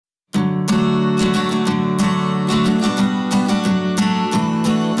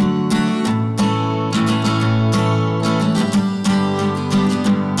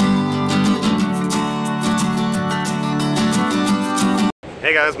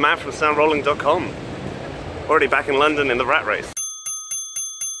guys, Matt from Soundrolling.com. Already back in London in the rat race.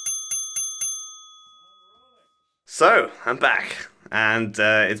 So, I'm back, and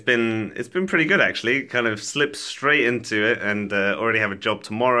it's been pretty good actually. Kind of slipped straight into it, and already have a job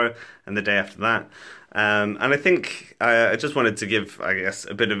tomorrow and the day after that. And I think I just wanted to give, I guess,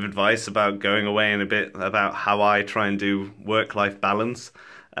 a bit of advice about going away and a bit about how I try and do work-life balance.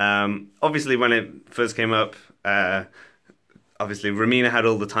 Obviously, when it first came up, obviously Romina had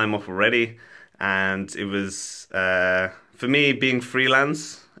all the time off already, and it was, for me, being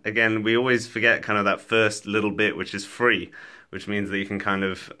freelance, again, we always forget kind of that first little bit, which is free, which means that you can kind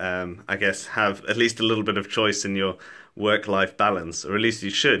of, I guess, have at least a little bit of choice in your work-life balance, or at least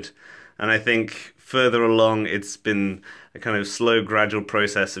you should. And I think further along, it's been a kind of slow, gradual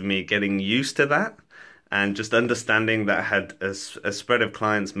process of me getting used to that and just understanding that I had a spread of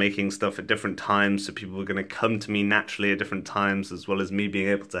clients making stuff at different times, so people were going to come to me naturally at different times, as well as me being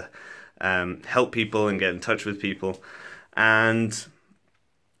able to help people and get in touch with people. And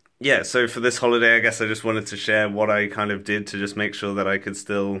yeah, so for this holiday, I guess I just wanted to share what I kind of did to just make sure that I could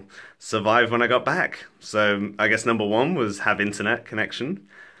still survive when I got back. So I guess number one was have internet connection,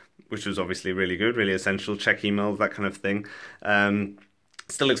 which was obviously really good, really essential. Check emails, that kind of thing.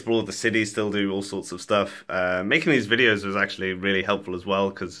 Still explore the city, still do all sorts of stuff. Making these videos was actually really helpful as well,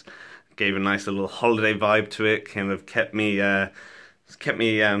 because it gave a nice little holiday vibe to it. Kind of kept me, I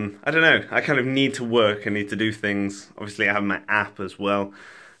don't know, I kind of need to work, I need to do things. Obviously I have my app as well.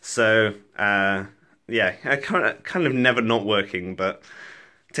 So, yeah, I kind of never not working, but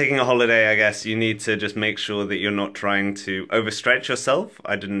taking a holiday, I guess, you need to just make sure that you're not trying to overstretch yourself.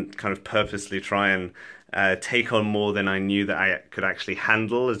 I didn't kind of purposely try and take on more than I knew that I could actually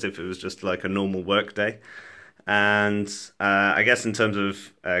handle, as if it was just like a normal work day. And I guess in terms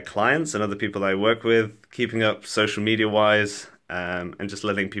of clients and other people that I work with, keeping up social media-wise, and just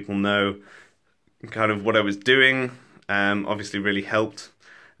letting people know kind of what I was doing, obviously really helped.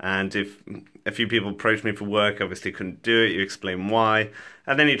 And if a few people approached me for work, obviously couldn't do it, you explain why,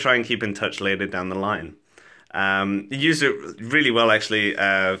 and then you try and keep in touch later down the line. You used it really well, actually,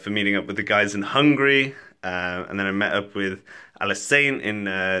 for meeting up with the guys in Hungary, and then I met up with Alice Saint in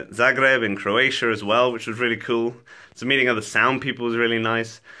Zagreb in Croatia as well, which was really cool. So meeting other sound people was really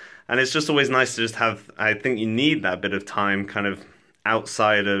nice. And it's just always nice to just have, I think you need that bit of time kind of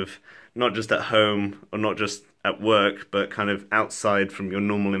outside of, not just at home or not just at work, but kind of outside from your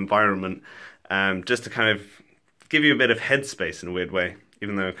normal environment, just to kind of give you a bit of headspace in a weird way,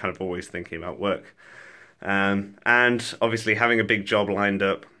 even though I'm kind of always thinking about work. And obviously having a big job lined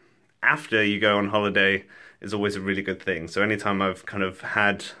up after you go on holiday is always a really good thing. So anytime I've kind of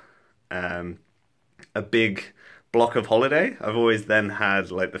had a big block of holiday, I've always then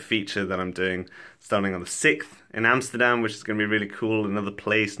had like the feature that I'm doing starting on the 6th in Amsterdam, which is going to be really cool, another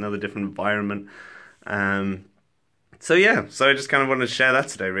place, another different environment. So yeah, so I just kind of wanted to share that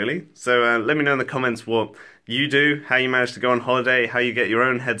today, really. So let me know in the comments what you do, how you manage to go on holiday, how you get your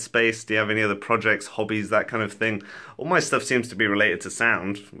own headspace, do you have any other projects, hobbies, that kind of thing. All my stuff seems to be related to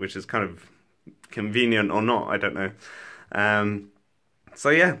sound, which is kind of convenient or not, I don't know. So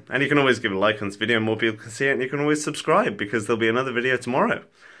yeah, and you can always give a like on this video, more people can see it, and you can always subscribe, because there'll be another video tomorrow.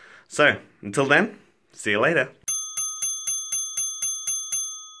 So, until then, see you later.